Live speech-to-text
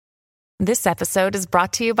This episode is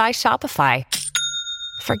brought to you by Shopify.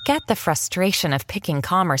 Forget the frustration of picking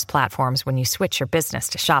commerce platforms when you switch your business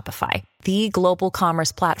to Shopify, the global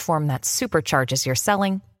commerce platform that supercharges your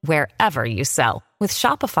selling wherever you sell. With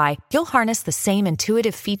Shopify, you'll harness the same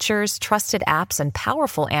intuitive features, trusted apps, and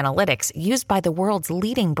powerful analytics used by the world's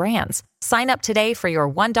leading brands. Sign up today for your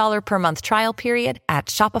 $1 per month trial period at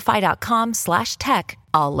shopify.com/tech,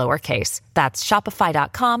 all lowercase. That's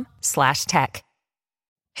shopify.com/tech.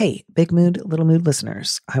 Hey, Big Mood, Little Mood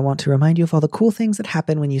listeners, I want to remind you of all the cool things that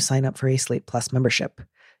happen when you sign up for a Slate Plus membership.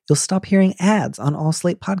 You'll stop hearing ads on all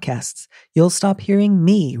Slate podcasts. You'll stop hearing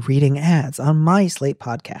me reading ads on my Slate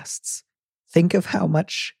podcasts. Think of how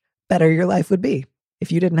much better your life would be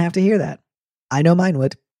if you didn't have to hear that. I know mine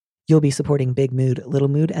would. You'll be supporting Big Mood, Little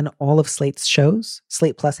Mood, and all of Slate's shows.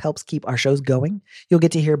 Slate Plus helps keep our shows going. You'll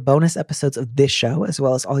get to hear bonus episodes of this show, as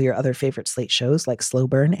well as all your other favorite Slate shows like Slow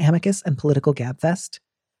Burn, Amicus, and Political Gabfest.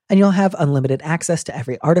 And you'll have unlimited access to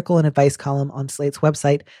every article and advice column on Slate's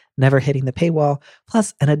website, never hitting the paywall,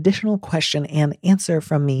 plus an additional question and answer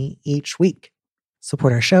from me each week.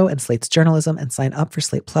 Support our show and Slate's journalism and sign up for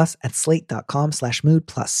Slate Plus at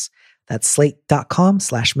slate.com/moodplus. That's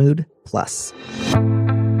slate.com/moodplus.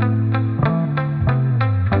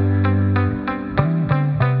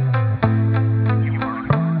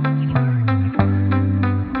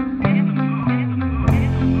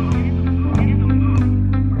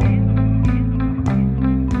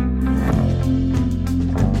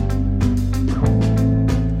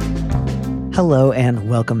 Hello and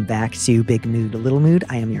welcome back to Big Mood, Little Mood.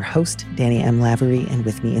 I am your host, Danny M. Lavery, and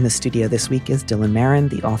with me in the studio this week is Dylan Marron,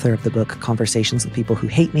 the author of the book Conversations with People Who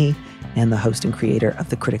Hate Me, and the host and creator of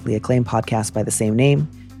the critically acclaimed podcast by the same name.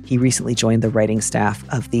 He recently joined the writing staff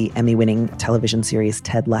of the Emmy-winning television series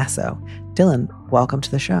Ted Lasso. Dylan, welcome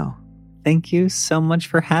to the show. Thank you so much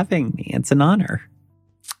for having me. It's an honor.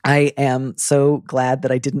 I am so glad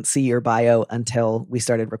that I didn't see your bio until we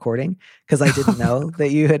started recording, because I didn't know that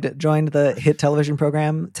you had joined the hit television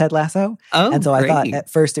program Ted Lasso. Oh, and so great. I thought at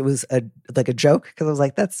first it was a joke, because I was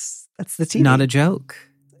like, that's the TV. Not a joke.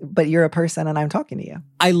 But you're a person and I'm talking to you.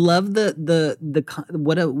 I love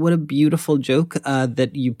what a beautiful joke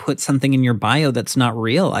that you put something in your bio that's not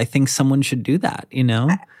real. I think someone should do that, you know?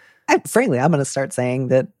 Frankly, I'm going to start saying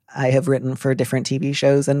that I have written for different TV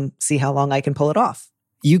shows and see how long I can pull it off.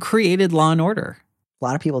 You created Law & Order. A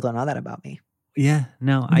lot of people don't know that about me. Yeah,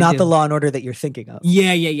 no, I Not do. the Law & Order that you're thinking of.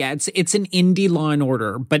 Yeah. It's an indie Law &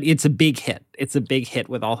 Order, but it's a big hit. It's a big hit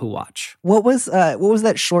with all who watch. What was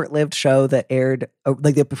that short-lived show that aired,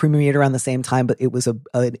 like they premiered around the same time, but it was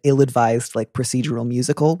an ill-advised like procedural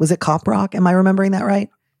musical? Was it Cop Rock? Am I remembering that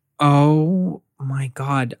right? Oh my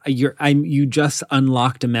God. You just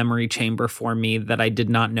unlocked a memory chamber for me that I did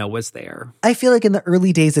not know was there. I feel like in the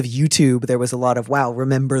early days of YouTube, there was a lot of,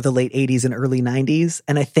 remember the late 80s and early 90s?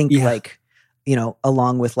 And I think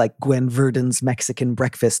along with like Gwen Verdon's Mexican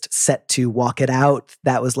Breakfast set to Walk It Out,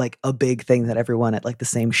 that was like a big thing that everyone at like the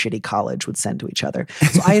same shitty college would send to each other.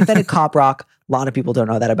 So I invented Cop Rock. A lot of people don't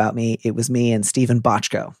know that about me. It was me and Stephen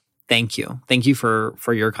Bochco. Thank you. Thank you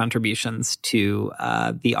for your contributions to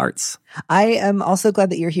the arts. I am also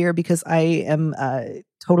glad that you're here because I am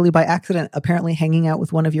totally by accident apparently hanging out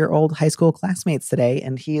with one of your old high school classmates today,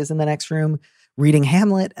 and he is in the next room reading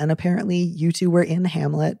Hamlet, and apparently you two were in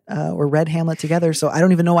Hamlet or read Hamlet together, so I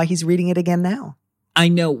don't even know why he's reading it again now. I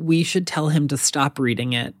know. We should tell him to stop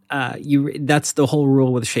reading it. That's the whole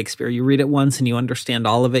rule with Shakespeare. You read it once and you understand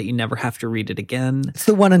all of it. You never have to read it again. It's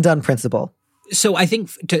the one and done principle. So I think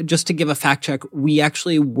just to give a fact check, we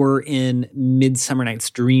actually were in Midsummer Night's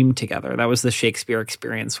Dream together. That was the Shakespeare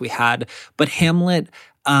experience we had. But Hamlet,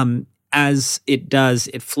 as it does,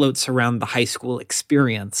 it floats around the high school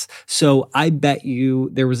experience. So I bet you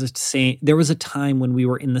there was a time when we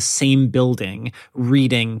were in the same building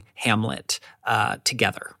reading Hamlet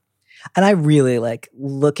together. And I really like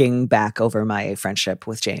looking back over my friendship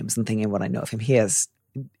with James and thinking what I know of him. He has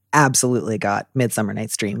absolutely got Midsummer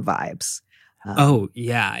Night's Dream vibes. Of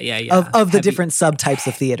the different subtypes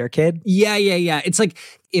of theater, kid. Yeah. It's like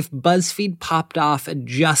if BuzzFeed popped off at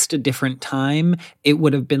just a different time, it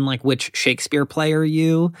would have been like, which Shakespeare play are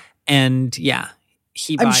you? And yeah,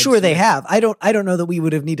 I'm sure they have. I don't know that we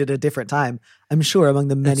would have needed a different time. I'm sure among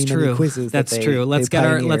the many quizzes. That's true. Let's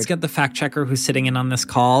get the fact checker who's sitting in on this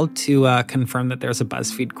call to confirm that there's a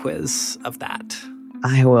BuzzFeed quiz of that.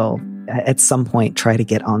 I will at some point try to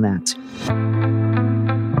get on that.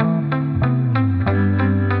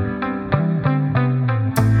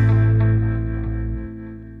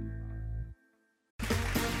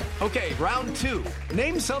 Okay, round two.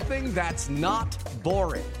 Name something that's not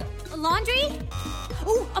boring. A laundry?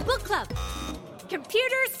 Ooh, a book club.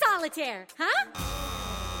 Computer solitaire, huh?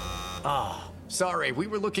 Ah, sorry, we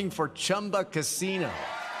were looking for Chumba Casino.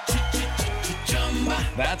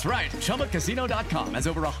 That's right, ChumbaCasino.com has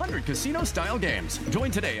over 100 casino-style games.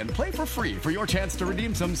 Join today and play for free for your chance to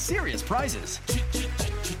redeem some serious prizes.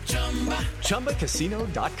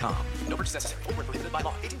 ChumbaCasino.com. No purchase necessary. Void where prohibited by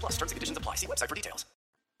law. 18+. Terms and conditions apply. See website for details.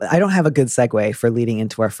 I don't have a good segue for leading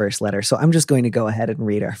into our first letter, so I'm just going to go ahead and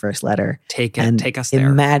read our first letter. Take us there.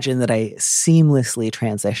 Imagine that I seamlessly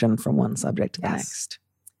transition from one subject to the next.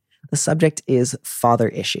 The subject is father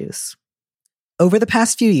issues. Over the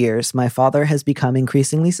past few years, my father has become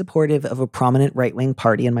increasingly supportive of a prominent right-wing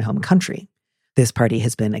party in my home country. This party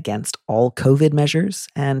has been against all COVID measures,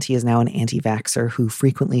 and he is now an anti-vaxxer who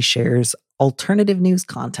frequently shares alternative news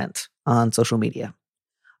content on social media.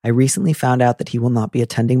 I recently found out that he will not be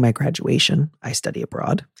attending my graduation, I study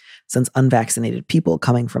abroad, since unvaccinated people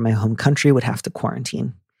coming from my home country would have to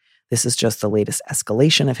quarantine. This is just the latest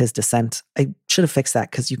escalation of his dissent. I should have fixed that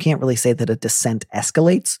because you can't really say that a dissent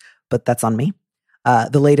escalates, but that's on me.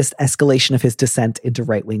 The latest escalation of his dissent into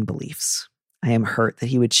right-wing beliefs. I am hurt that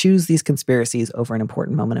he would choose these conspiracies over an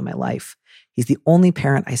important moment in my life. He's the only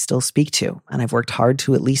parent I still speak to, and I've worked hard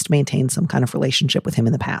to at least maintain some kind of relationship with him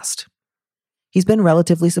in the past. He's been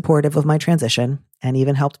relatively supportive of my transition and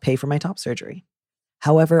even helped pay for my top surgery.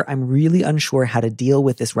 However, I'm really unsure how to deal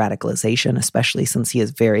with this radicalization, especially since he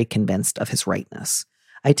is very convinced of his rightness.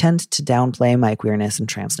 I tend to downplay my queerness and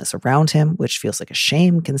transness around him, which feels like a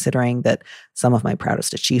shame considering that some of my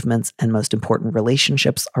proudest achievements and most important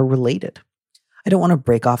relationships are related. I don't want to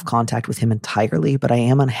break off contact with him entirely, but I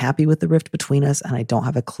am unhappy with the rift between us and I don't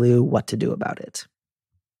have a clue what to do about it.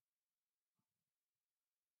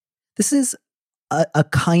 This is a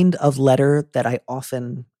kind of letter that I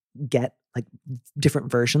often get like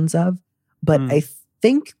different versions of, but I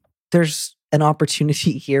think there's an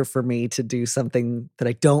opportunity here for me to do something that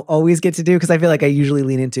I don't always get to do because I feel like I usually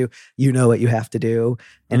lean into, you know what you have to do,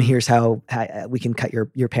 and here's how we can cut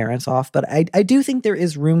your parents off. But I do think there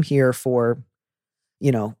is room here for,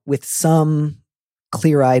 you know, with some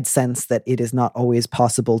clear-eyed sense that it is not always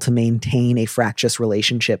possible to maintain a fractious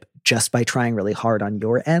relationship just by trying really hard on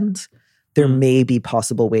your end. There may be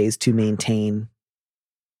possible ways to maintain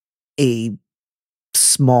a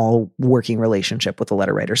small working relationship with the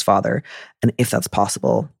letter writer's father. And if that's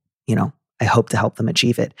possible, you know, I hope to help them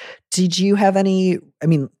achieve it. Did you have any, I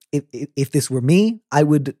mean, if this were me, I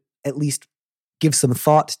would at least give some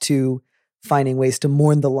thought to finding ways to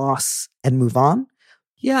mourn the loss and move on.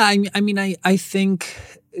 Yeah, I think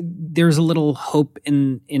there's a little hope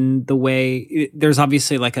in the way, there's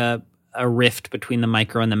obviously like a rift between the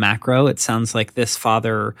micro and the macro. It sounds like this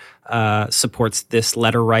father supports this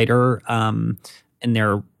letter writer in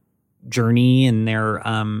their journey and their,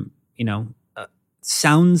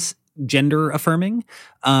 sounds gender affirming.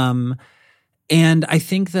 And I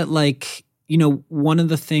think that, like, you know, one of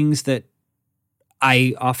the things that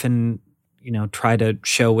I often, you know, try to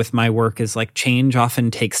show with my work is like change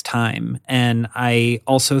often takes time. And I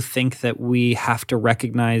also think that we have to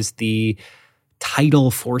recognize the tidal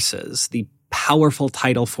forces, the powerful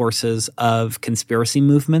tidal forces of conspiracy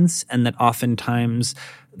movements, and that oftentimes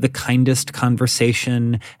the kindest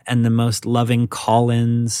conversation and the most loving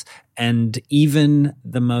call-ins and even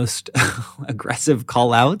the most aggressive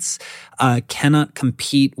call-outs cannot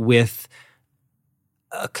compete with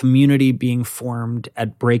a community being formed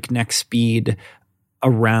at breakneck speed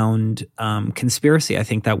around conspiracy. I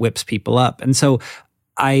think that whips people up. And so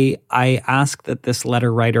I ask that this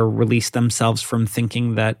letter writer release themselves from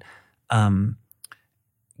thinking that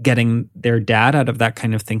getting their dad out of that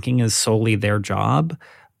kind of thinking is solely their job,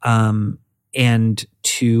 and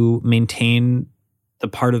to maintain the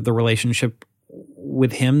part of the relationship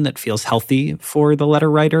with him that feels healthy for the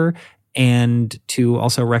letter writer, and to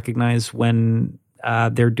also recognize when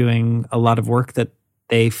they're doing a lot of work that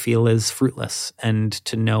they feel is fruitless, and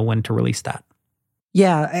to know when to release that.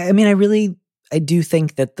 Yeah, I mean, I do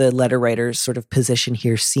think that the letter writer's sort of position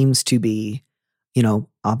here seems to be, you know,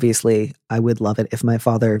 obviously I would love it if my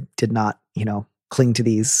father did not, you know, cling to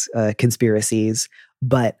these conspiracies,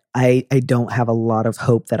 but I don't have a lot of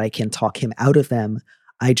hope that I can talk him out of them.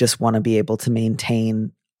 I just want to be able to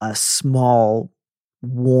maintain a small,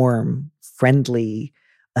 warm, friendly,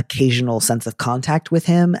 occasional sense of contact with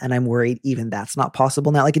him. And I'm worried even that's not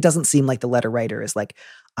possible now. Like, it doesn't seem like the letter writer is like,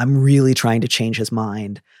 I'm really trying to change his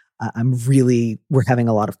mind. We're having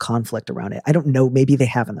a lot of conflict around it. I don't know. Maybe they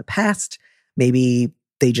have in the past. Maybe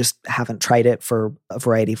they just haven't tried it for a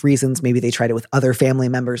variety of reasons. Maybe they tried it with other family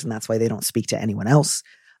members and that's why they don't speak to anyone else.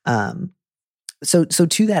 So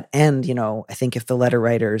to that end, you know, I think if the letter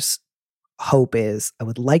writer's hope is I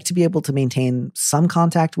would like to be able to maintain some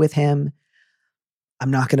contact with him.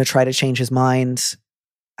 I'm not going to try to change his mind.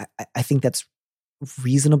 I think that's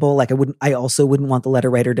reasonable. Like I also wouldn't want the letter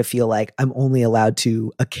writer to feel like I'm only allowed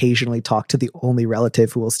to occasionally talk to the only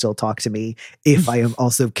relative who will still talk to me if I am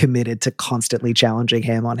also committed to constantly challenging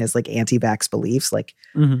him on his like anti-vax beliefs. Like,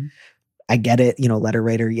 I get it, letter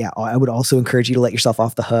writer. Yeah. I would also encourage you to let yourself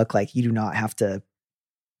off the hook. Like, you do not have to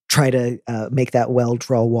try to make that well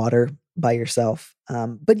draw water by yourself.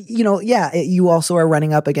 But you also are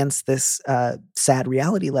running up against this sad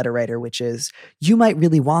reality, letter writer, which is you might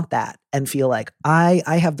really want that and feel like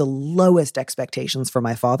I have the lowest expectations for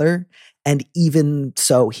my father. And even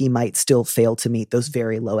so, he might still fail to meet those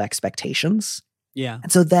very low expectations. Yeah.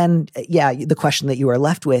 And so then, the question that you are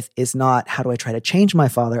left with is not, how do I try to change my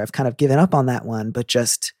father? I've kind of given up on that one, but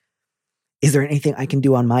just, is there anything I can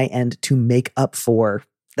do on my end to make up for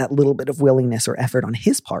that little bit of willingness or effort on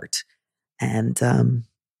his part? And, do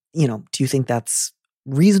you think that's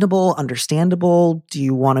reasonable, understandable? Do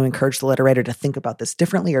you want to encourage the letter writer to think about this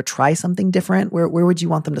differently or try something different? Where would you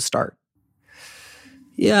want them to start?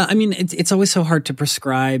 Yeah, I mean, it's always so hard to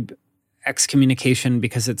prescribe excommunication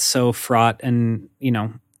because it's so fraught and,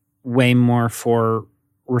 way more for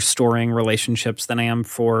restoring relationships than I am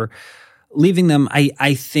for leaving them.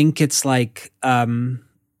 I think it's like,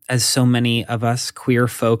 as so many of us queer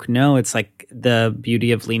folk know, it's like the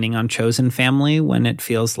beauty of leaning on chosen family when it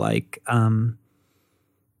feels like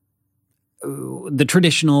the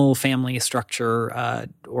traditional family structure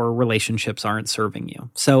or relationships aren't serving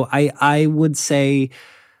you. So I would say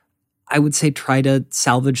try to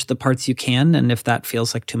salvage the parts you can, and if that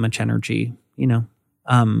feels like too much energy,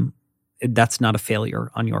 that's not a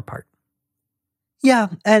failure on your part. Yeah.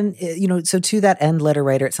 And, so to that end, letter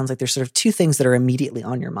writer, it sounds like there's sort of two things that are immediately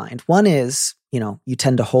on your mind. One is, you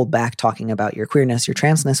tend to hold back talking about your queerness, your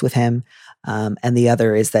transness with him. And the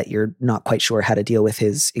other is that you're not quite sure how to deal with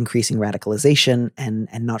his increasing radicalization and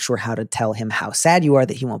not sure how to tell him how sad you are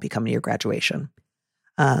that he won't be coming to your graduation.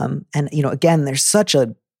 And, again, there's such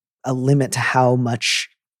a limit to how much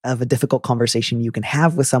of a difficult conversation you can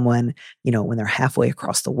have with someone, when they're halfway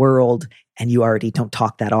across the world and you already don't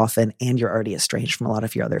talk that often and you're already estranged from a lot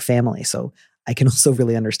of your other family. So I can also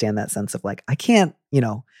really understand that sense of like, I can't,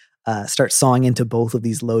 start sawing into both of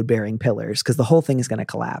these load-bearing pillars because the whole thing is going to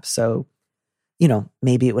collapse. So,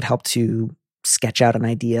 maybe it would help to sketch out an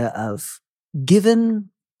idea of, given,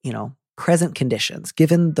 present conditions,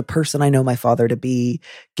 given the person I know my father to be,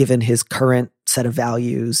 given his current set of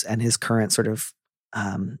values and his current sort of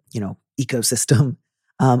ecosystem.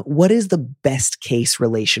 What is the best case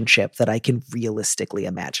relationship that I can realistically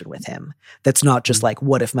imagine with him? That's not just like,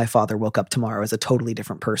 what if my father woke up tomorrow as a totally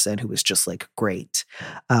different person who was just like, great.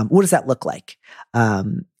 What does that look like?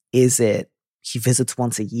 Is it he visits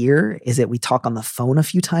once a year? Is it we talk on the phone a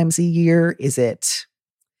few times a year? Is it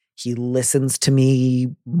he listens to me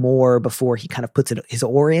more before he kind of puts his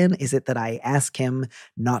oar in? Is it that I ask him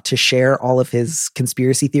not to share all of his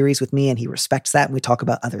conspiracy theories with me and he respects that and we talk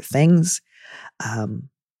about other things?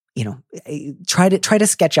 Try to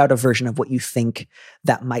sketch out a version of what you think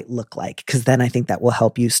that might look like, because then I think that will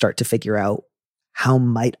help you start to figure out how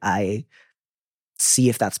might I see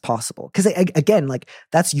if that's possible. Because again, like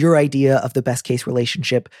that's your idea of the best case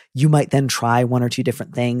relationship. You might then try one or two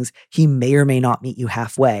different things. He may or may not meet you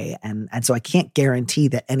halfway. And so I can't guarantee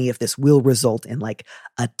that any of this will result in like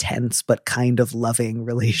a tense but kind of loving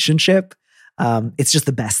relationship. It's just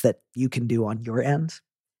the best that you can do on your end.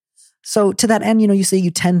 So to that end, you say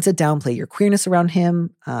you tend to downplay your queerness around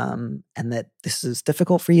him, and that this is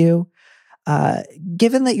difficult for you.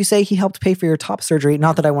 Given that you say he helped pay for your top surgery,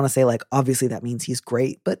 not that I want to say like, obviously that means he's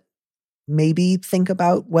great, but maybe think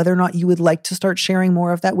about whether or not you would like to start sharing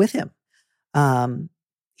more of that with him.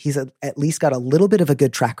 He's at least got a little bit of a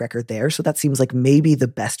good track record there. So that seems like maybe the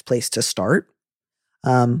best place to start,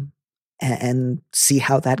 and see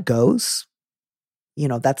how that goes.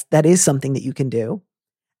 That is something that you can do.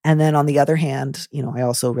 And then on the other hand, I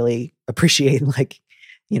also really appreciate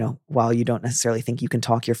while you don't necessarily think you can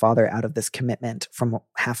talk your father out of this commitment from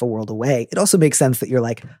half a world away, it also makes sense that you're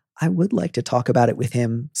like, I would like to talk about it with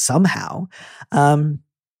him somehow.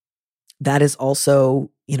 That is also,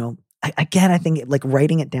 again, I think like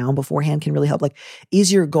writing it down beforehand can really help. Like,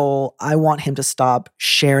 is your goal, I want him to stop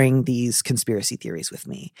sharing these conspiracy theories with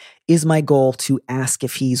me? Is my goal to ask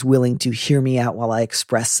if he's willing to hear me out while I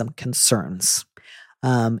express some concerns?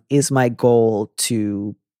 Is my goal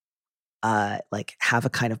to have a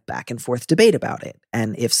kind of back and forth debate about it?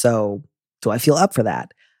 And if so, do I feel up for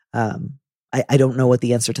that? I don't know what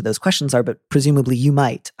the answer to those questions are, but presumably you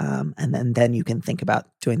might. And then you can think about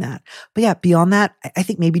doing that. But yeah, beyond that, I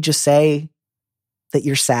think maybe just say that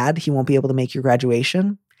you're sad he won't be able to make your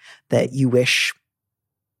graduation, that you wish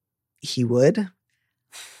he would.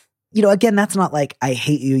 Again, that's not like, I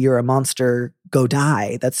hate you, you're a monster, go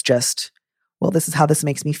die. That's just, well, this is how this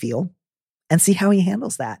makes me feel. And see how he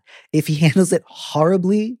handles that. If he handles it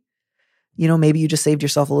horribly, maybe you just saved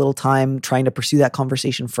yourself a little time trying to pursue that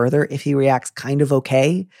conversation further. If he reacts kind of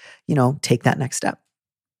okay, take that next step.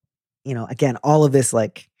 Again, all of this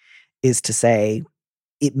is to say,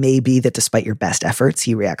 it may be that despite your best efforts,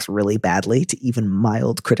 he reacts really badly to even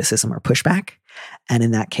mild criticism or pushback. And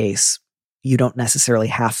in that case, you don't necessarily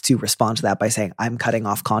have to respond to that by saying, I'm cutting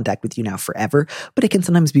off contact with you now forever. But it can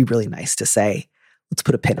sometimes be really nice to say, let's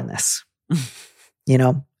put a pin in this,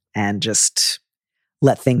 and just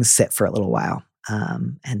let things sit for a little while,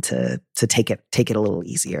 and to take it a little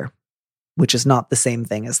easier, which is not the same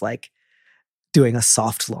thing as doing a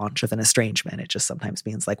soft launch of an estrangement. It just sometimes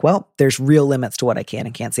means well, there's real limits to what I can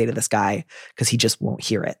and can't say to this guy because he just won't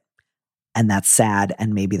hear it. And that's sad.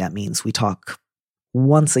 And maybe that means we talk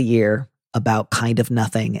once a year about kind of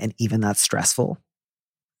nothing. And even that's stressful.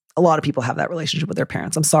 A lot of people have that relationship with their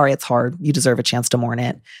parents. I'm sorry, it's hard. You deserve a chance to mourn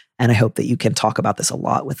it. And I hope that you can talk about this a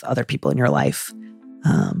lot with other people in your life.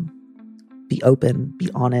 Be open, be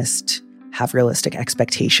honest, have realistic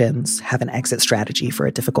expectations, have an exit strategy for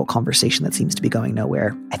a difficult conversation that seems to be going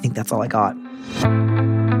nowhere. I think that's all I got.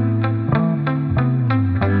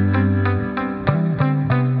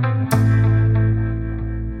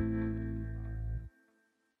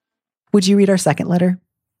 Would you read our second letter?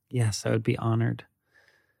 Yes, I would be honored.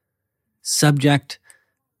 Subject,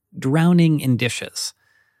 drowning in dishes.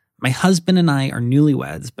 My husband and I are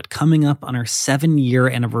newlyweds, but coming up on our 7-year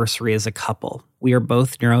anniversary as a couple. We are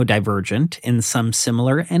both neurodivergent in some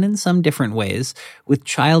similar and in some different ways, with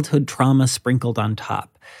childhood trauma sprinkled on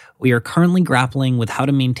top. We are currently grappling with how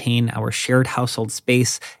to maintain our shared household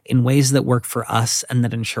space in ways that work for us and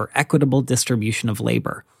that ensure equitable distribution of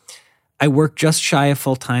labor. I work just shy of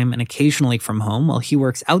full-time and occasionally from home, while he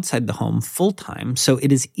works outside the home full-time, so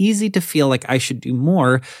it is easy to feel like I should do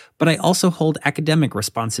more, but I also hold academic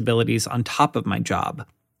responsibilities on top of my job.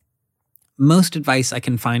 Most advice I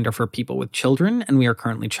can find are for people with children, and we are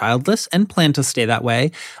currently childless and plan to stay that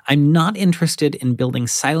way. I'm not interested in building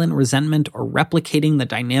silent resentment or replicating the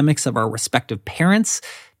dynamics of our respective parents.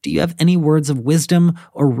 Do you have any words of wisdom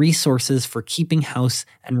or resources for keeping house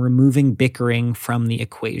and removing bickering from the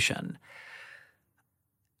equation?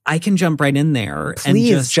 I can jump right in there. Please,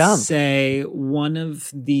 and just jump. Say one of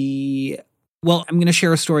the... Well, I'm going to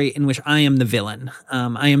share a story in which I am the villain.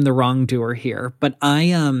 I am the wrongdoer here. But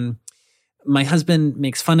my husband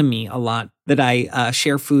makes fun of me a lot that I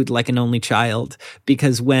share food like an only child,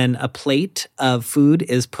 because when a plate of food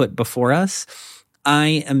is put before us,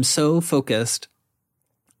 I am so focused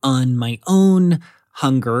on my own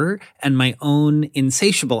hunger and my own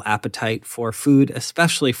insatiable appetite for food,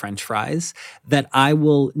 especially French fries, that I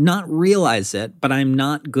will not realize it, but I'm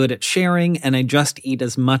not good at sharing, and I just eat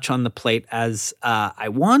as much on the plate as I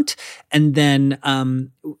want. And then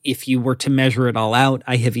if you were to measure it all out,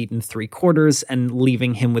 I have eaten 3/4 and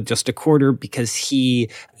leaving him with just 1/4 because he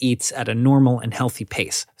eats at a normal and healthy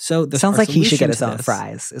pace. So this sounds like he should get his own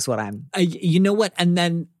fries, is what I'm... You know what? And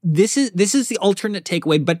then this is the alternate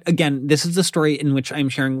takeaway. But again, this is the story in which I'm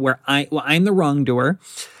sharing where I'm the wrongdoer.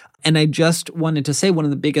 And I just wanted to say one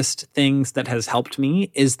of the biggest things that has helped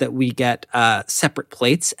me is that we get separate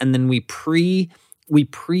plates, and then we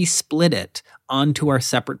pre-split it onto our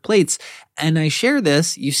separate plates. And I share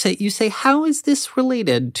this. You say, how is this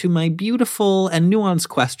related to my beautiful and nuanced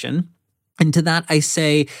question? And to that, I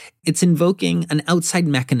say it's invoking an outside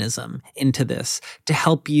mechanism into this to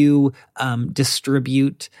help you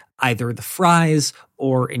distribute either the fries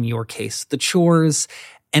or, in your case, the chores.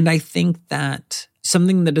 And I think that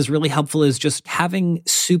something that is really helpful is just having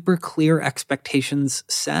super clear expectations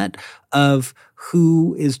set of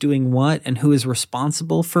who is doing what and who is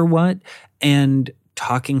responsible for what, and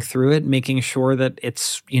talking through it, making sure that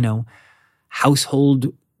it's,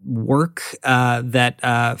 household work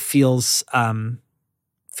that feels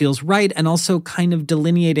right, and also kind of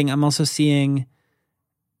delineating. I'm also seeing,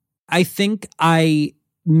 I think I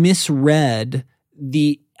misread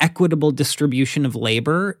the equitable distribution of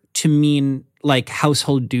labor to mean like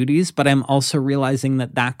household duties, but I'm also realizing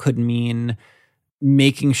that could mean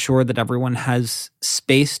making sure that everyone has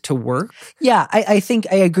space to work. Yeah, I think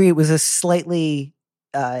I agree. It was a slightly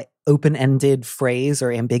open-ended phrase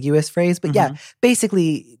or ambiguous phrase. But yeah,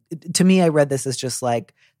 basically, to me, I read this as just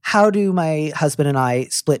like, how do my husband and I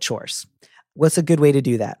split chores? What's a good way to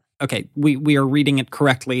do that? okay, we are reading it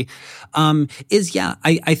correctly,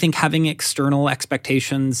 I think having external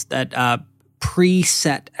expectations that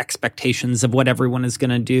preset expectations of what everyone is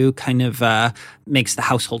going to do kind of makes the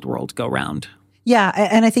household world go round. Yeah,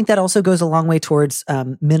 and I think that also goes a long way towards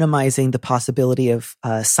minimizing the possibility of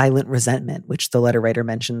silent resentment, which the letter writer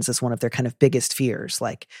mentions as one of their kind of biggest fears.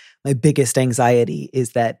 Like, my biggest anxiety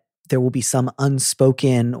is that there will be some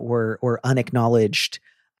unspoken or unacknowledged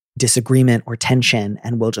disagreement or tension,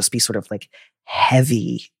 and we'll just be sort of like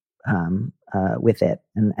heavy with it.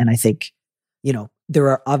 And I think, there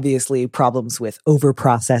are obviously problems with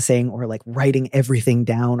over-processing or like writing everything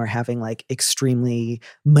down or having like extremely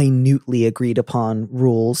minutely agreed upon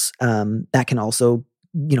rules that can also,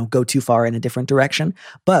 go too far in a different direction.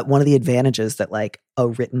 But one of the advantages that like a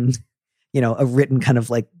written kind of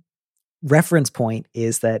like reference point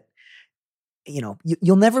is that,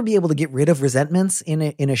 you'll never be able to get rid of resentments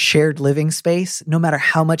in a shared living space, no matter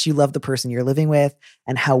how much you love the person you're living with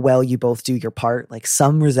and how well you both do your part. Like,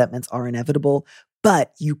 some resentments are inevitable,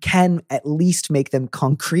 but you can at least make them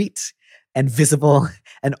concrete and visible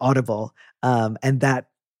and audible. And that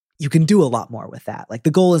you can do a lot more with that. Like,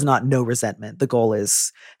 the goal is not no resentment. The goal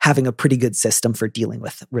is having a pretty good system for dealing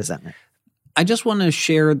with resentment. I just want to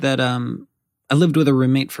share that I lived with a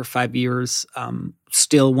roommate for 5 years,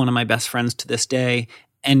 still one of my best friends to this day.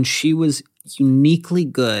 And she was uniquely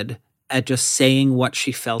good at just saying what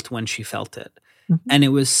she felt when she felt it. Mm-hmm. And it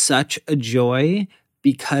was such a joy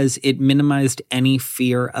because it minimized any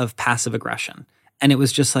fear of passive aggression. And it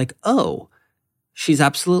was just like, oh, she's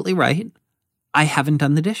absolutely right. I haven't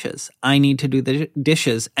done the dishes. I need to do the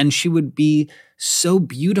dishes. And she would be so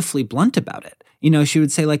beautifully blunt about it. She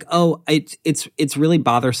would say like, oh, it's really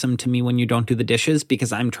bothersome to me when you don't do the dishes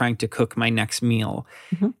because I'm trying to cook my next meal.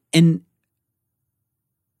 Mm-hmm. And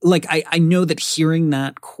like, I know that hearing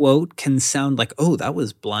that quote can sound like, oh, that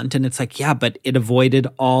was blunt. And it's like, yeah, but it avoided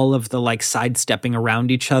all of the like sidestepping around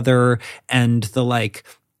each other and the like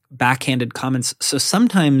backhanded comments. So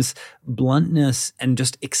sometimes bluntness and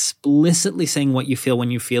just explicitly saying what you feel when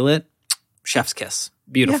you feel it, chef's kiss.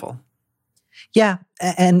 Beautiful. Yeah.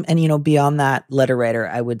 And beyond that, letter writer,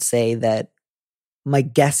 I would say that my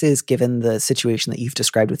guess is, given the situation that you've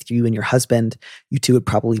described with you and your husband, you two would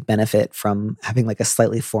probably benefit from having like a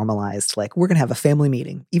slightly formalized, like, we're going to have a family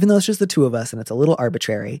meeting, even though it's just the two of us and it's a little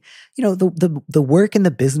arbitrary. The work and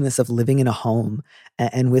the business of living in a home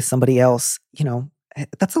and with somebody else,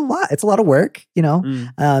 that's a lot. It's a lot of work,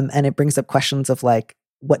 and it brings up questions of like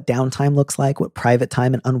what downtime looks like, what private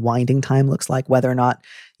time and unwinding time looks like, whether or not,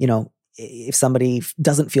 if somebody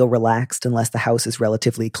doesn't feel relaxed unless the house is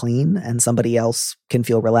relatively clean and somebody else can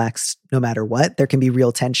feel relaxed no matter what, there can be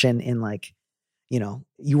real tension in like,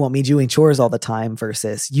 you want me doing chores all the time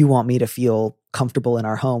versus you want me to feel comfortable in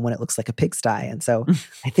our home when it looks like a pigsty. And so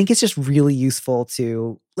I think it's just really useful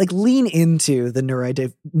to like lean into the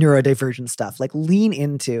neurodivergent stuff, like lean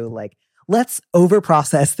into like, let's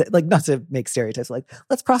overprocess that, like, not to make stereotypes, like,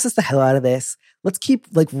 let's process the hell out of this. Let's keep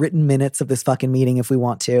like written minutes of this fucking meeting if we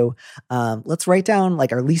want to. Let's write down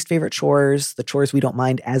like our least favorite chores, the chores we don't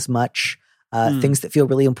mind as much, things that feel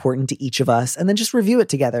really important to each of us, and then just review it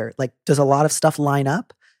together. Like, does a lot of stuff line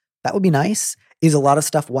up? That would be nice. Is a lot of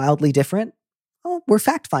stuff wildly different? Well, we're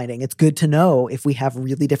fact-finding. It's good to know if we have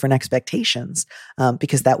really different expectations,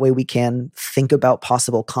 because that way we can think about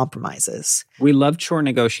possible compromises. We love chore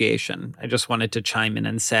negotiation. I just wanted to chime in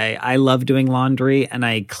and say, I love doing laundry, and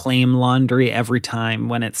I claim laundry every time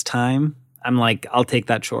when it's time. I'm like, I'll take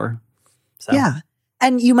that chore. So. Yeah.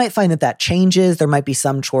 And you might find that changes. There might be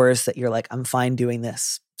some chores that you're like, I'm fine doing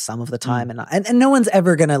this some of the time. And no one's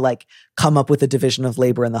ever going to like come up with a division of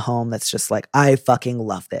labor in the home that's just like, I fucking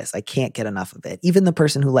love this. I can't get enough of it. Even the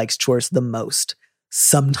person who likes chores the most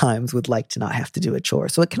sometimes would like to not have to do a chore.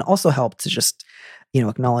 So it can also help to just,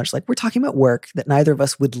 acknowledge like, we're talking about work that neither of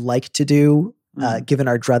us would like to do given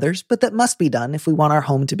our druthers, but that must be done if we want our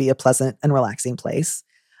home to be a pleasant and relaxing place.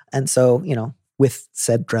 And so, with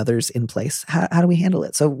said druthers in place, how do we handle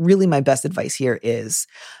it? So really my best advice here is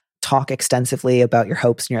talk extensively about your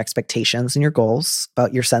hopes and your expectations and your goals,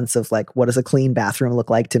 about your sense of like, what does a clean bathroom look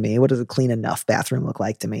like to me? What does a clean enough bathroom look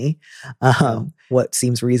like to me? What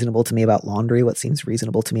seems reasonable to me about laundry? What seems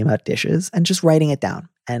reasonable to me about dishes? And just writing it down.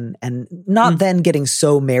 And not then getting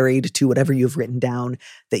so married to whatever you've written down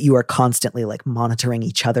that you are constantly like monitoring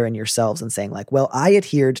each other and yourselves and saying like, well, I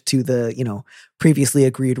adhered to the, previously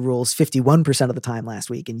agreed rules 51% of the time last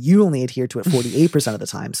week, and you only adhered to it 48% of the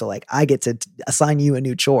time. So like, I get to assign you a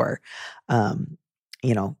new chore.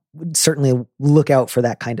 Certainly look out for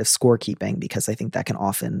that kind of scorekeeping, because I think that can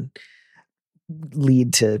often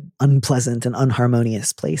lead to unpleasant and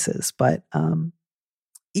unharmonious places. But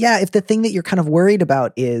yeah, if the thing that you're kind of worried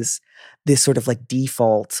about is this sort of like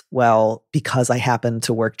default, well, because I happen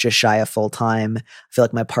to work just shy of full time, I feel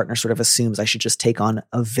like my partner sort of assumes I should just take on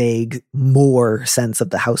a vague more sense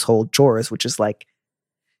of the household chores, which is like,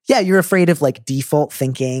 yeah, you're afraid of like default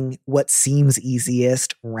thinking, what seems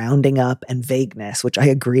easiest, rounding up, and vagueness, which I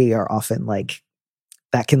agree are often like,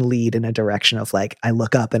 that can lead in a direction of like, I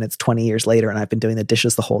look up and it's 20 years later and I've been doing the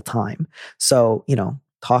dishes the whole time. So,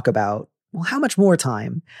 talk about, well, how much more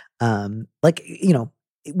time?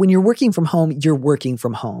 When you're working from home, you're working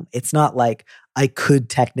from home. It's not like I could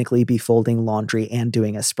technically be folding laundry and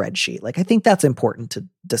doing a spreadsheet. Like, I think that's important to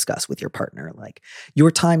discuss with your partner. Like,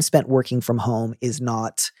 your time spent working from home is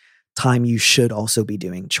not time you should also be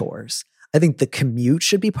doing chores. I think the commute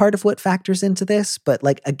should be part of what factors into this. But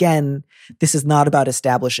like, again, this is not about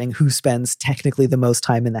establishing who spends technically the most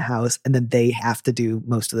time in the house and then they have to do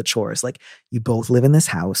most of the chores. Like, you both live in this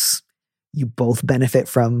house. You both benefit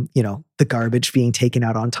from, the garbage being taken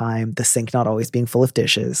out on time, the sink not always being full of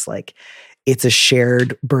dishes. Like, it's a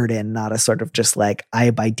shared burden, not a sort of just like,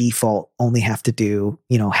 I by default only have to do,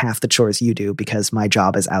 half the chores you do because my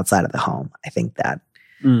job is outside of the home. I think that,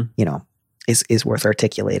 is worth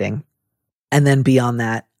articulating. And then beyond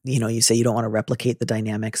that, you say you don't want to replicate the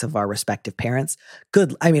dynamics of our respective parents.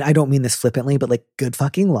 Good. I mean, I don't mean this flippantly, but like, good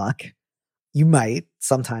fucking luck. You might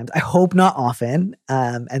sometimes. I hope not often.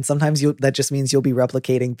 And sometimes that just means you'll be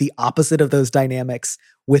replicating the opposite of those dynamics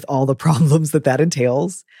with all the problems that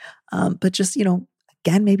entails. But just,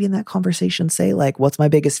 again, maybe in that conversation, say like, what's my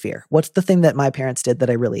biggest fear? What's the thing that my parents did that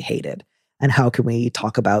I really hated? And how can we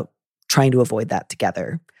talk about trying to avoid that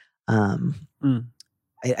together?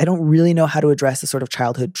 I don't really know how to address the sort of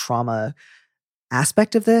childhood trauma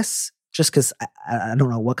aspect of this. Just because I don't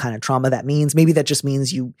know what kind of trauma that means. Maybe that just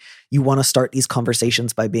means you want to start these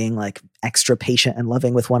conversations by being like extra patient and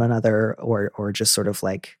loving with one another, or just sort of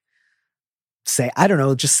like say, I don't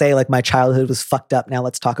know, just say like, my childhood was fucked up. Now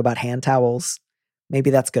let's talk about hand towels. Maybe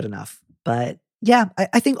that's good enough. But yeah,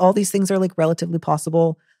 I think all these things are like relatively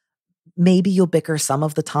possible. Maybe you'll bicker some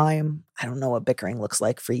of the time. I don't know what bickering looks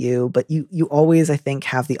like for you, but you always, I think,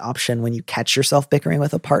 have the option when you catch yourself bickering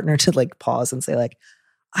with a partner to like pause and say like,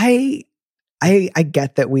 I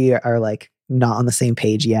get that we are like not on the same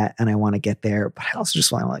page yet and I want to get there, but I also just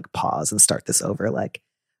want to like pause and start this over. Like,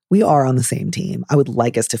 we are on the same team. I would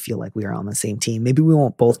like us to feel like we are on the same team. Maybe we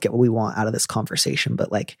won't both get what we want out of this conversation, but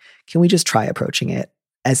like, can we just try approaching it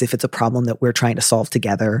as if it's a problem that we're trying to solve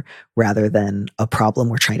together rather than a problem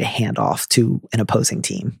we're trying to hand off to an opposing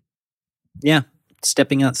team? Yeah.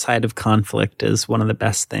 Stepping outside of conflict is one of the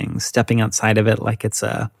best things. Stepping outside of it like it's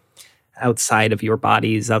outside of your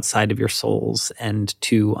bodies, outside of your souls, and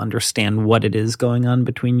to understand what it is going on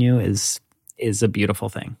between you is a beautiful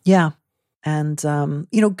thing. Yeah. And,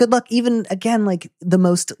 good luck. Even again, like the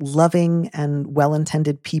most loving and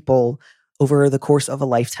well-intended people over the course of a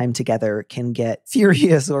lifetime together can get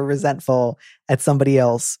furious or resentful at somebody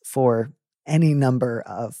else for any number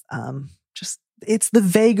of, it's the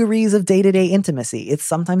vagaries of day-to-day intimacy. It's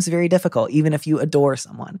sometimes very difficult, even if you adore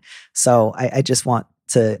someone. So I just want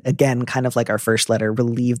to, again, kind of like our first letter,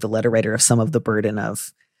 relieve the letter writer of some of the burden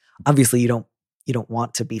of, obviously you don't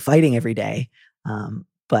want to be fighting every day,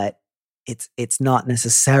 but it's not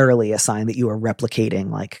necessarily a sign that you are replicating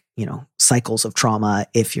like, cycles of trauma.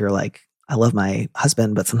 If you're like, I love my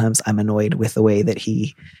husband, but sometimes I'm annoyed with the way that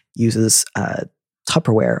he uses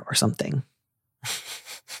Tupperware or something.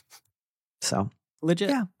 So legit.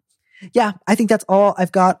 Yeah. I think that's all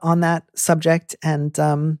I've got on that subject. And,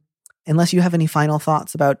 unless you have any final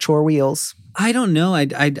thoughts about chore wheels. I don't know.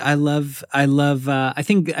 I love, I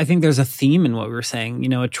think there's a theme in what we were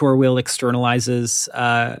saying. A chore wheel externalizes,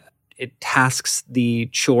 it tasks the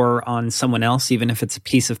chore on someone else, even if it's a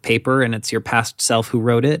piece of paper and it's your past self who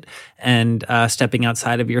wrote it, and stepping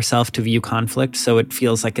outside of yourself to view conflict. So it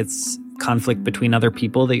feels like it's conflict between other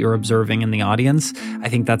people that you're observing in the audience. I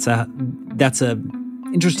think that's a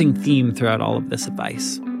interesting theme throughout all of this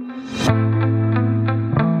advice.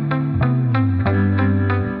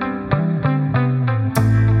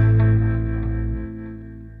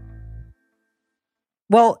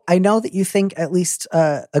 Well, I know that you think at least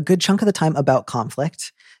a good chunk of the time about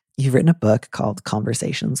conflict. You've written a book called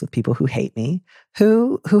Conversations with People Who Hate Me.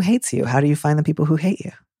 Who hates you? How do you find the people who hate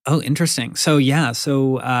you? Oh, interesting. So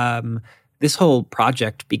this whole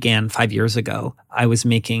project began 5 years ago. I was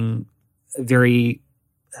making very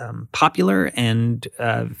popular and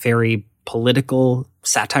very political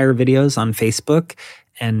satire videos on Facebook.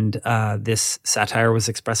 And this satire was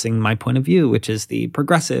expressing my point of view, which is the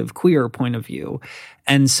progressive, queer point of view.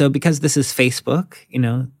 And so because this is Facebook,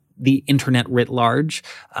 the internet writ large.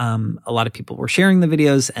 A lot of people were sharing the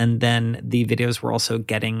videos, and then the videos were also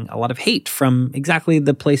getting a lot of hate from exactly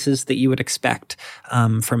the places that you would expect,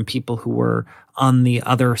 from people who were on the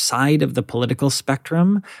other side of the political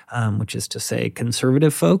spectrum, which is to say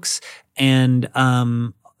conservative folks. And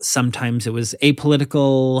sometimes it was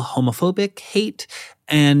apolitical, homophobic hate.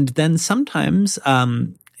 And then sometimes,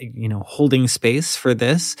 holding space for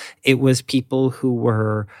this, it was people who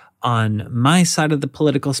were on my side of the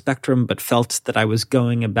political spectrum, but felt that I was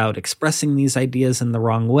going about expressing these ideas in the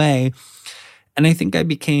wrong way. And I think I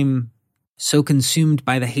became so consumed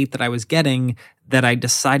by the hate that I was getting that I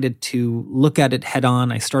decided to look at it head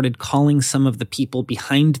on. I started calling some of the people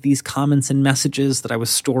behind these comments and messages that I was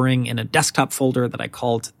storing in a desktop folder that I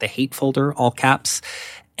called the hate folder, all caps.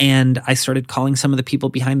 And I started calling some of the people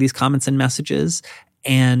behind these comments and messages.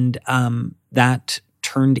 And that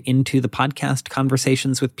turned into the podcast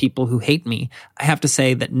Conversations with People Who Hate Me. I have to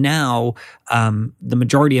say that now the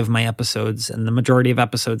majority of my episodes and the majority of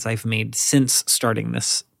episodes I've made since starting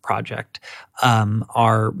this project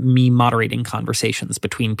are me moderating conversations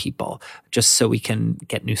between people, just so we can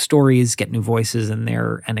get new stories, get new voices in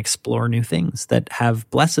there, and explore new things that have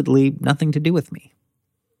blessedly nothing to do with me.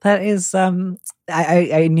 That is,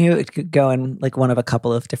 I knew it could go in like one of a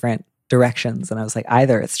couple of different directions. And I was like,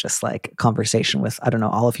 either it's just like a conversation with, I don't know,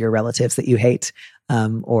 all of your relatives that you hate,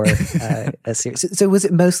 or a series. So was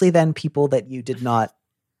it mostly then people that you did not,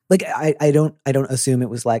 like, I don't assume it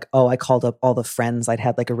was like, oh, I called up all the friends I'd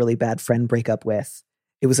had like a really bad friend breakup with.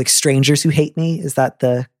 It was like strangers who hate me. Is that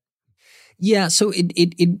the? Yeah. So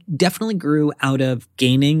it definitely grew out of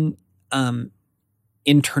gaining,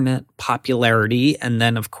 internet popularity, and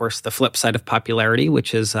then of course the flip side of popularity,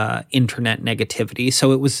 which is internet negativity.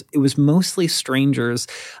 So it was mostly strangers.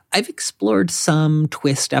 I've explored some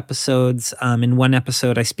twist episodes. In one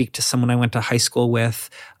episode, I speak to someone I went to high school with,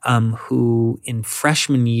 who in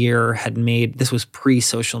freshman year had made, this was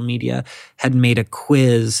pre-social media, had made a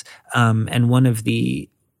quiz, and one of the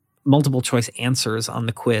multiple choice answers on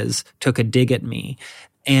the quiz took a dig at me.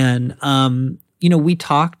 And we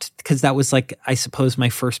talked because that was like, I suppose, my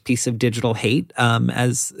first piece of digital hate,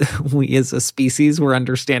 as we as a species were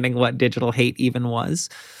understanding what digital hate even was.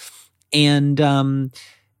 And,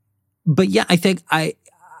 but yeah, I think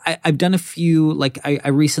I've done a few, like I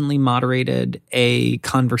recently moderated a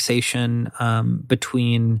conversation,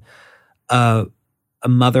 between, a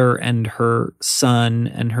mother and her son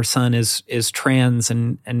is trans,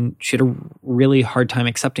 and she had a really hard time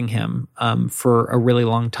accepting him for a really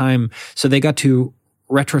long time. So they got to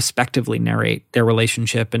retrospectively narrate their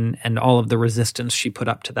relationship and all of the resistance she put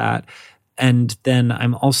up to that. And then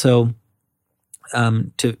I'm also,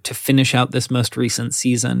 to finish out this most recent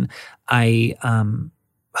season, I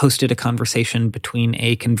hosted a conversation between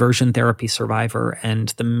a conversion therapy survivor and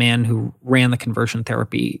the man who ran the conversion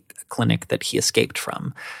therapy clinic that he escaped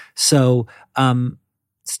from. So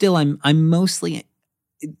still, I'm mostly,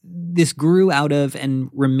 this grew out of and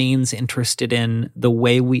remains interested in the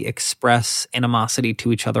way we express animosity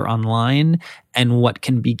to each other online and what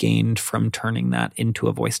can be gained from turning that into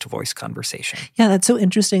a voice-to-voice conversation. Yeah, that's so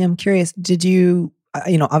interesting. I'm curious, did you,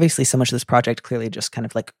 obviously so much of this project clearly just kind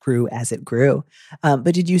of like grew as it grew.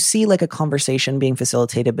 But did you see like a conversation being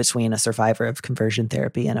facilitated between a survivor of conversion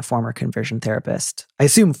therapy and a former conversion therapist? I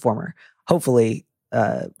assume former, hopefully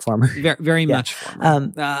former. Very much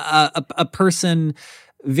former. A person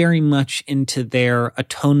very much into their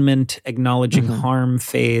atonement, acknowledging harm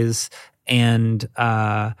phase. And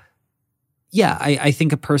I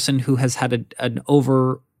think a person who has had an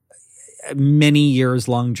over many years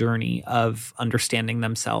long journey of understanding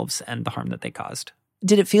themselves and the harm that they caused.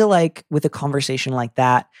 Did it feel like with a conversation like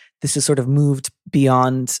that, this has sort of moved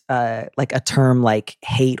beyond like a term like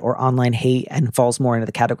hate or online hate and falls more into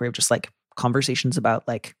the category of just like conversations about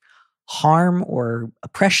like harm or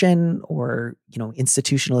oppression or,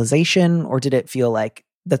 institutionalization? Or did it feel like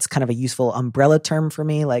that's kind of a useful umbrella term for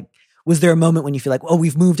me? Like, was there a moment when you feel like, oh,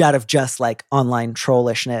 we've moved out of just like online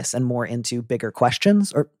trollishness and more into bigger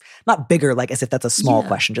questions? Or not bigger, like as if that's a small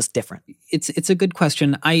question, just different? It's a good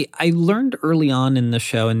question. I learned early on in the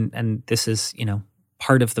show, and this is,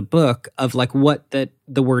 part of the book, of like what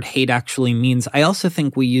the word hate actually means. I also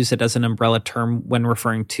think we use it as an umbrella term when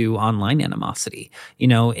referring to online animosity.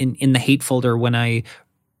 In the hate folder, when I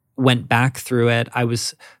went back through it, I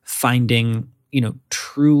was finding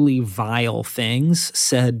truly vile things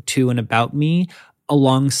said to and about me,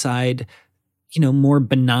 alongside, more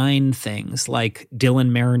benign things like Dylan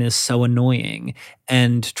Marin is so annoying.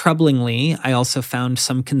 And troublingly, I also found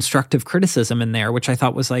some constructive criticism in there, which I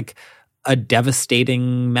thought was like, a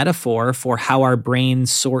devastating metaphor for how our brain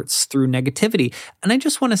sorts through negativity. And I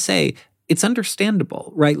just want to say, it's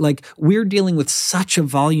understandable, right? Like, we're dealing with such a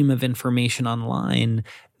volume of information online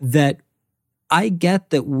that I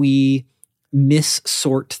get that we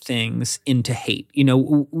missort things into hate. You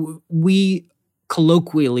know, we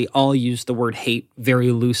colloquially all use the word hate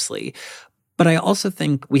very loosely. But I also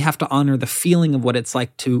think we have to honor the feeling of what it's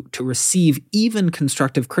like to receive even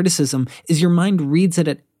constructive criticism. Is your mind reads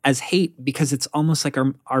it as hate because it's almost like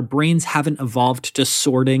our brains haven't evolved to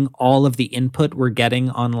sorting all of the input we're getting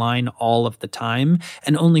online all of the time.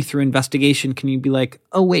 And only through investigation can you be like,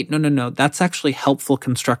 oh, wait, no, that's actually helpful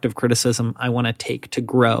constructive criticism I want to take to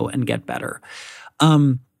grow and get better.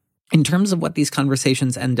 In terms of what these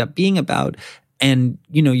conversations end up being about, and,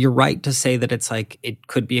 you know, you're right to say that it's like it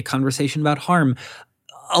could be a conversation about harm.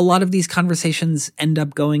 A lot of these conversations end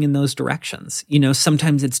up going in those directions. You know,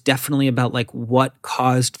 sometimes it's definitely about like what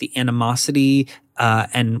caused the animosity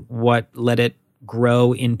and what let it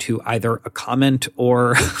grow into either a comment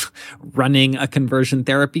or running a conversion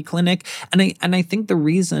therapy clinic. And I think the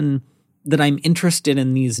reason that I'm interested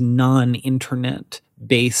in these non-internet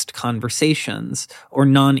based conversations or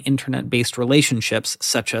non-internet based relationships,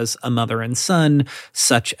 such as a mother and son,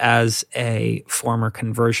 such as a former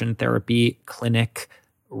conversion therapy clinic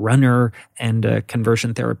runner and a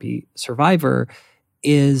conversion therapy survivor,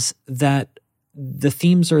 is that the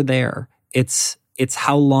themes are there. It's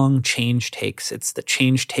how long change takes. It's that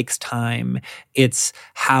change takes time. It's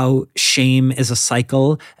how shame is a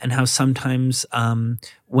cycle and how sometimes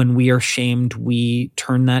when we are shamed, we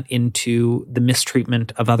turn that into the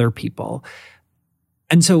mistreatment of other people.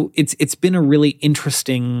 And so it's been a really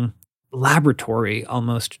interesting laboratory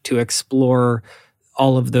almost to explore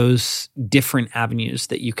all of those different avenues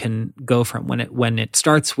that you can go from when it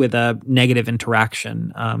starts with a negative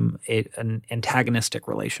interaction, an antagonistic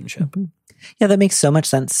relationship. Mm-hmm. Yeah, that makes so much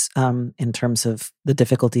sense in terms of the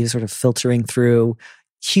difficulty of sort of filtering through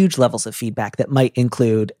huge levels of feedback that might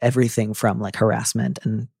include everything from like harassment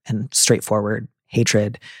and straightforward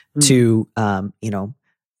hatred to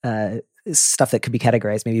stuff that could be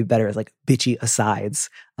categorized maybe better as like bitchy asides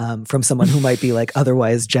from someone who might be like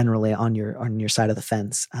otherwise generally on your side of the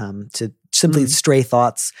fence, to simply stray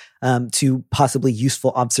thoughts, to possibly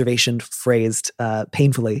useful observation phrased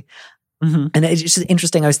painfully. Mm-hmm. And it's just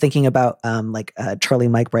interesting. I was thinking about Charlie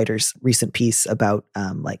Mike Reiter's recent piece about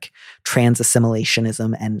like trans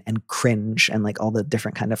assimilationism and cringe and like all the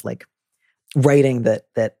different kind of like writing that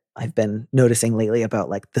I've been noticing lately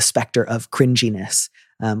about like the specter of cringiness,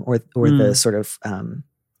 or the sort of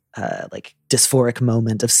like dysphoric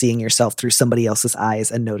moment of seeing yourself through somebody else's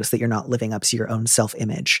eyes and notice that you're not living up to your own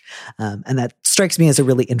self-image. And that strikes me as a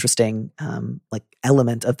really interesting like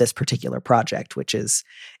element of this particular project, which is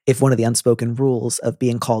if one of the unspoken rules of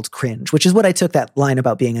being called cringe, which is what I took that line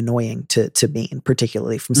about being annoying to mean,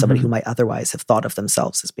 particularly from somebody who might otherwise have thought of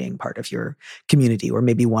themselves as being part of your community, or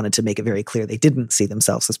maybe wanted to make it very clear they didn't see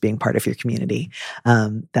themselves as being part of your community,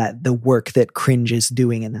 that the work that cringe is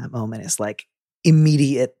doing in that moment is like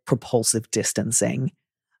immediate propulsive distancing.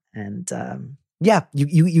 And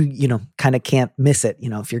you know, kind of can't miss it. You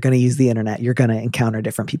know, if you're going to use the internet, you're going to encounter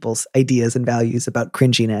different people's ideas and values about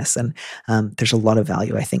cringiness. And there's a lot of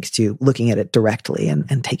value, I think, to looking at it directly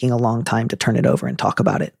and taking a long time to turn it over and talk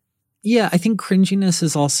about it. Yeah, I think cringiness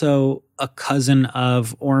is also a cousin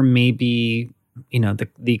of, or maybe, you know,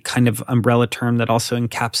 the kind of umbrella term that also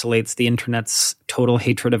encapsulates the internet's total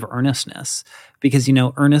hatred of earnestness. Because, you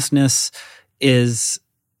know, earnestness is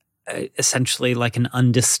essentially like an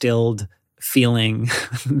undistilled feeling,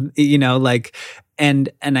 you know, like,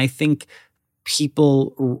 and I think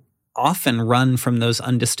people often run from those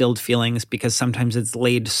undistilled feelings because sometimes it's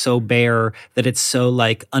laid so bare that it's so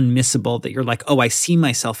like unmissable that you're like, oh, I see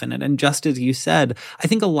myself in it. And just as you said, I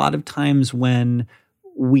think a lot of times when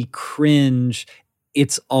we cringe,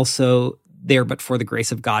 it's also there, but for the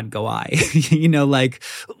grace of God go I. You know, like,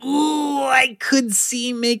 ooh, I could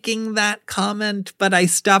see making that comment, but I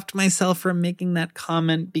stopped myself from making that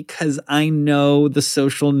comment because I know the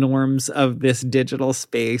social norms of this digital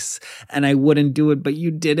space and I wouldn't do it, but you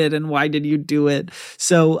did it. And why did you do it?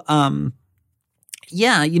 So,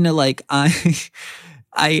 yeah, you know, like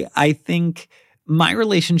I think my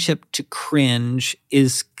relationship to cringe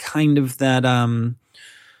is kind of that,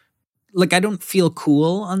 like I don't feel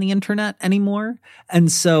cool on the internet anymore.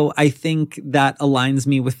 And so I think that aligns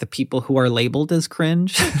me with the people who are labeled as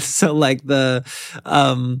cringe. So like the,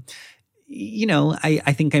 you know,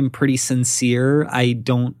 I think I'm pretty sincere. I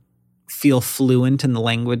don't feel fluent in the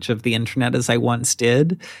language of the internet as I once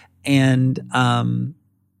did. And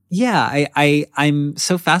Yeah, I'm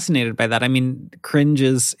so fascinated by that. I mean, cringe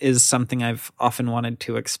is something I've often wanted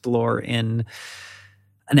to explore in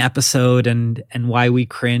an episode, and why we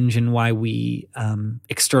cringe and why we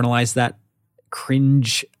externalize that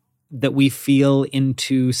cringe that we feel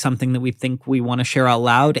into something that we think we want to share out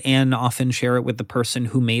loud, and often share it with the person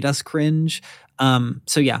who made us cringe.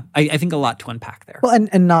 So yeah, I think a lot to unpack there. Well,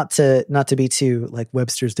 and not to be too like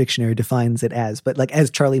Webster's dictionary defines it as, but like as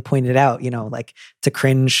Charlie pointed out, like to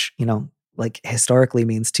cringe, like historically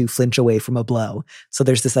means to flinch away from a blow. So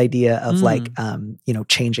there's this idea of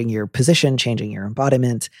changing your position, changing your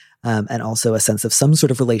embodiment, and also a sense of some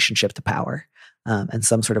sort of relationship to power. And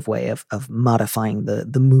some sort of way of modifying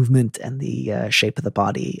the movement and the shape of the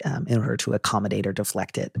body in order to accommodate or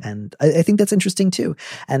deflect it. And I think that's interesting too.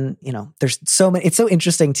 And, there's so many, it's so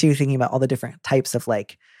interesting too, thinking about all the different types of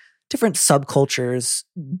like different subcultures,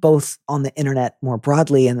 both on the internet more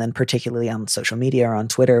broadly, and then particularly on social media or on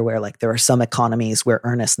Twitter, where like there are some economies where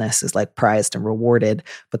earnestness is like prized and rewarded,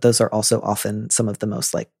 but those are also often some of the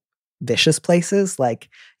most like vicious places. Like,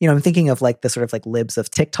 I'm thinking of like the sort of like libs of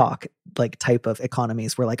TikTok, like type of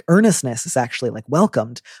economies where like earnestness is actually like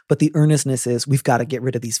welcomed, but the earnestness is we've got to get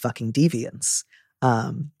rid of these fucking deviants.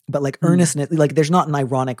 But like earnestness, like there's not an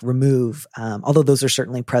ironic remove, although those are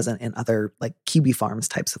certainly present in other like Kiwi Farms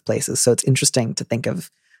types of places. So it's interesting to think of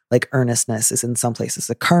like earnestness is in some places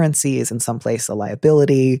a currency, is in some place a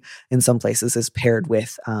liability, in some places is paired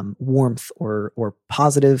with warmth or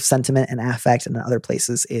positive sentiment and affect, and in other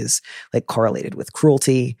places is like correlated with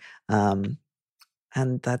cruelty. And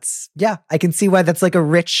that's, I can see why that's like a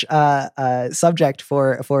rich subject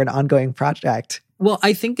for an ongoing project. Well,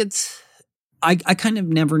 I think I kind of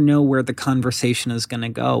never know where the conversation is going to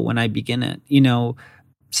go when I begin it.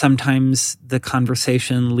 Sometimes the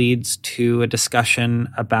conversation leads to a discussion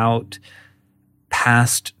about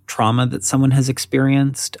past trauma that someone has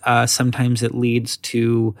experienced. Sometimes it leads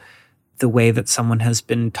to the way that someone has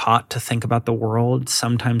been taught to think about the world.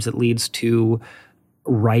 Sometimes it leads to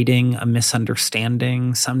righting a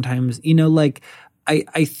misunderstanding. Sometimes,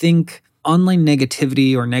 I think online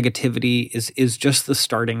negativity or negativity is just the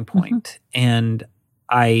starting point. And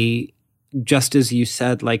just as you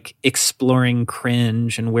said, like exploring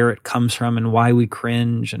cringe and where it comes from and why we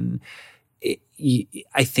cringe. And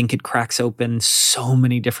I think it cracks open so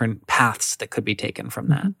many different paths that could be taken from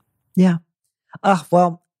that. Yeah.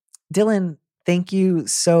 Well, Dylan, thank you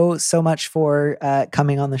so much for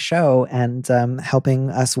coming on the show and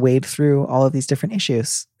helping us wade through all of these different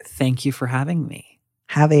issues. Thank you for having me.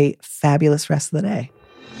 Have a fabulous rest of the day.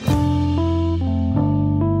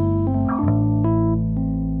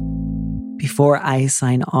 Before I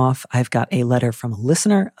sign off, I've got a letter from a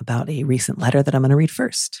listener about a recent letter that I'm going to read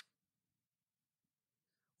first.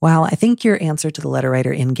 While I think your answer to the letter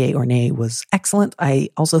writer in Gay or Nay was excellent, I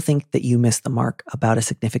also think that you missed the mark about a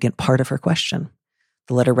significant part of her question.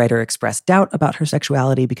 The letter writer expressed doubt about her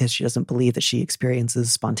sexuality because she doesn't believe that she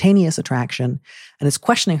experiences spontaneous attraction and is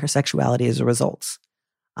questioning her sexuality as a result.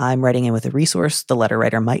 I'm writing in with a resource the letter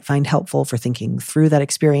writer might find helpful for thinking through that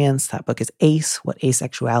experience. That book is Ace, What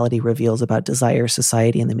Asexuality Reveals About Desire,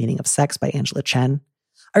 Society, and the Meaning of Sex by Angela Chen.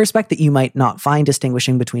 I respect that you might not find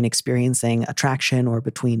distinguishing between experiencing attraction or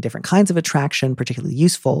between different kinds of attraction particularly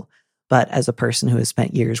useful, but as a person who has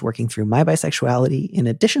spent years working through my bisexuality, in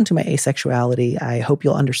addition to my asexuality, I hope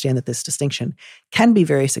you'll understand that this distinction can be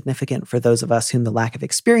very significant for those of us whom the lack of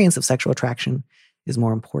experience of sexual attraction is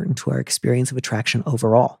more important to our experience of attraction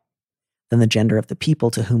overall than the gender of the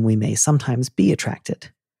people to whom we may sometimes be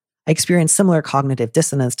attracted. I experience similar cognitive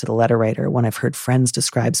dissonance to the letter writer when I've heard friends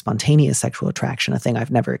describe spontaneous sexual attraction, a thing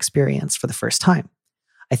I've never experienced, for the first time.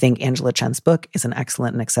 I think Angela Chen's book is an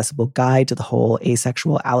excellent and accessible guide to the whole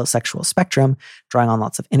asexual, allosexual spectrum, drawing on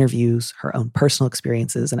lots of interviews, her own personal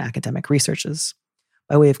experiences, and academic researches.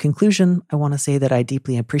 By way of conclusion, I want to say that I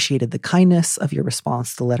deeply appreciated the kindness of your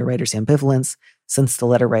response to the letter writer's ambivalence, since the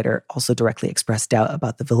letter writer also directly expressed doubt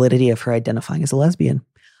about the validity of her identifying as a lesbian.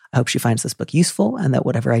 I hope she finds this book useful and that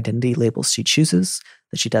whatever identity labels she chooses,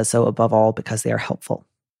 that she does so above all because they are helpful.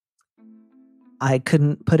 I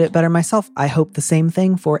couldn't put it better myself. I hope the same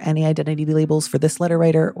thing for any identity labels for this letter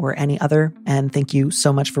writer or any other, and thank you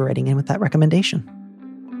so much for writing in with that recommendation.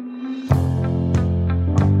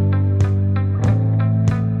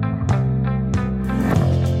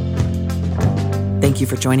 Thank you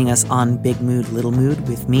for joining us on Big Mood, Little Mood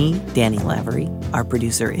with me, Danny Lavery. Our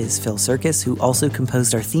producer is Phil Serkis, who also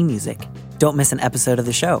composed our theme music. Don't miss an episode of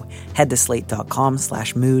the show. Head to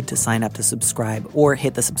slate.com/mood to sign up to subscribe or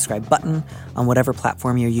hit the subscribe button on whatever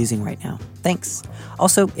platform you're using right now. Thanks.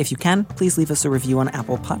 Also, if you can, please leave us a review on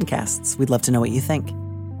Apple Podcasts. We'd love to know what you think.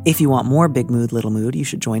 If you want more Big Mood, Little Mood, you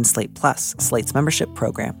should join Slate Plus, Slate's membership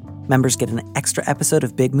program. Members get an extra episode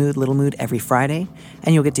of Big Mood, Little Mood every Friday,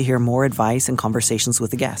 and you'll get to hear more advice and conversations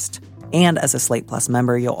with a guest. And as a Slate Plus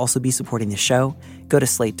member, you'll also be supporting the show. Go to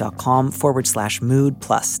slate.com/mood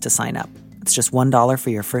plus to sign up. It's just $1 for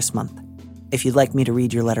your first month. If you'd like me to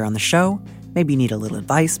read your letter on the show, maybe you need a little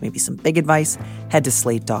advice, maybe some big advice, head to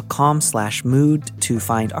slate.com/mood to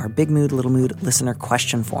find our Big Mood, Little Mood listener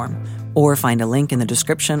question form, or find a link in the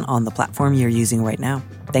description on the platform you're using right now.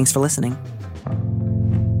 Thanks for listening.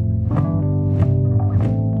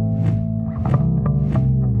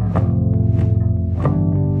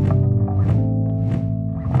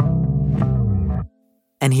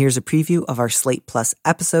 And here's a preview of our Slate Plus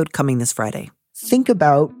episode coming this Friday. Think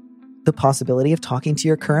about the possibility of talking to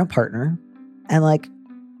your current partner and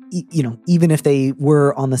even if they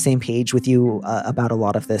were on the same page with you about a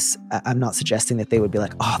lot of this, I'm not suggesting that they would be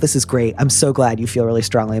like, oh, this is great. I'm so glad you feel really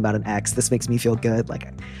strongly about an ex. This makes me feel good.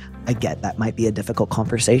 I get that might be a difficult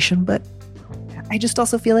conversation, but I just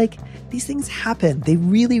also feel like these things happen. They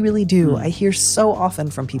really, really do. I hear so often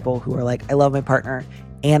from people who are like, I love my partner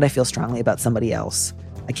and I feel strongly about somebody else.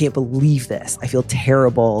 I can't believe this. I feel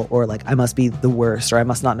terrible, or I must be the worst, or I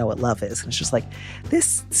must not know what love is. And it's just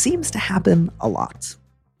this seems to happen a lot.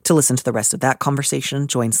 To listen to the rest of that conversation,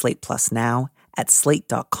 join Slate Plus now at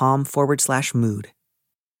slate.com/mood.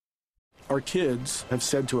 Our kids have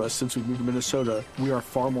said to us since we moved to Minnesota, we are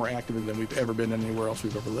far more active than we've ever been anywhere else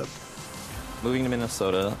we've ever lived. Moving to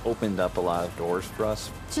Minnesota opened up a lot of doors for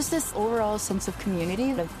us. Just this overall sense of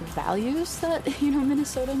community, the values that,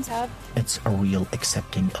 Minnesotans have. It's a real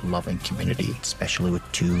accepting, loving community, especially with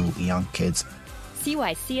 2 young kids. See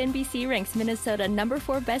why CNBC ranks Minnesota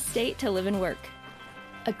 #4 best state to live and work.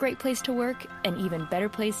 A great place to work, an even better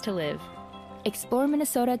place to live.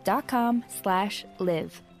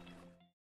 ExploreMinnesota.com/live.